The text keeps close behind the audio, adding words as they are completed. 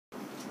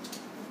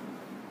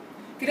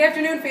Good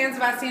afternoon, fans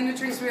of Hacienda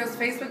Rio's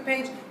Facebook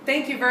page.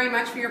 Thank you very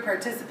much for your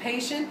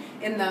participation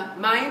in the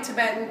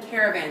Mayan-Tibetan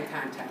Caravan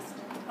contest.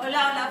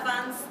 Hola, hola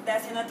fans de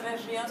Hacienda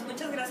Tres Ríos.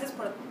 Muchas gracias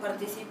por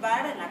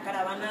participar en la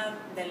caravana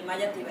del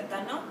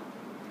Maya-Tibetano.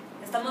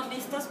 Estamos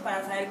listos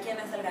para saber quién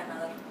es el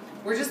ganador.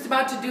 We're just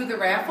about to do the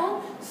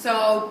raffle,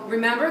 so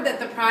remember that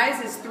the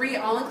prize is 3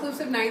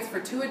 all-inclusive nights for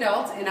 2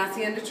 adults in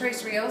Hacienda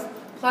Tres Rios,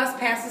 plus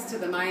passes to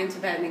the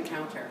Mayan-Tibetan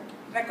encounter.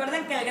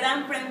 Recuerden que el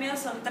gran premio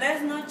son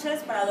 3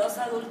 noches para 2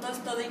 adultos,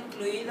 todo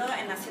incluido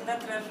en Hacienda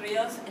Tres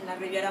Ríos en la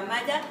Riviera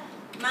Maya,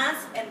 más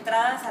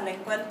entradas al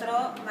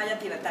encuentro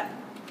Maya-Tibetano.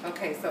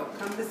 Okay, so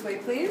come this way,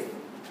 please.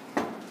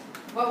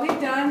 What we've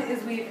done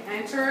is we've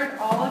entered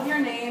all of your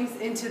names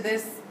into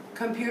this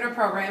computer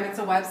program. It's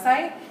a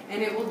website,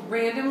 and it will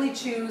randomly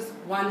choose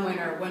one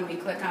winner when we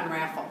click on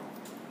raffle.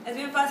 Es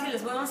bien fácil,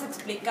 les vamos a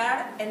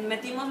explicar.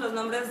 Metimos los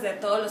nombres de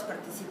todos los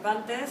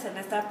participantes en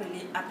esta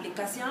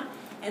aplicación,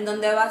 en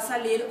donde va a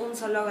salir un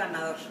solo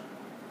ganador.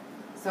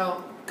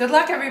 So, good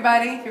luck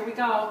everybody. Here we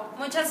go.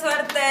 Mucha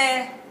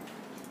suerte.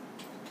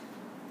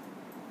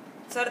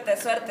 Suerte,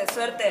 suerte,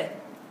 suerte.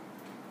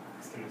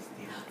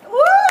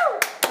 Woo!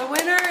 The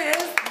winner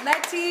is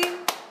Letty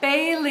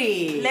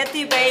Bailey.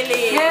 Letty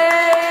Bailey.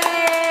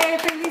 Yay!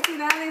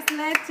 Felicidades,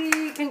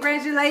 Letty.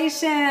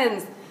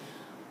 Congratulations.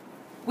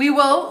 We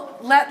will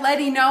let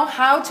Letty know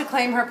how to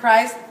claim her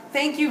prize.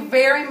 Thank you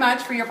very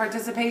much for your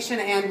participation,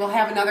 and we'll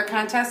have another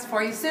contest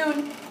for you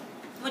soon.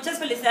 Muchas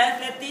felicidades,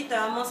 Letty. Te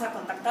vamos a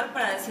contactar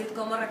para decir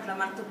cómo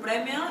reclamar tu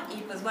premio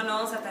y pues bueno,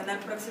 vamos a tener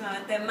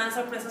próximamente más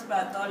sorpresas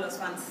para todos los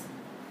fans.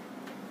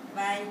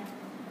 Bye.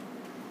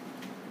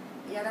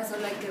 Y ahora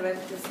solo hay que ver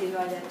que sí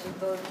lo haya hecho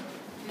todo.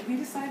 Did we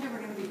decide there were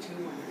going to be 2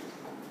 winners?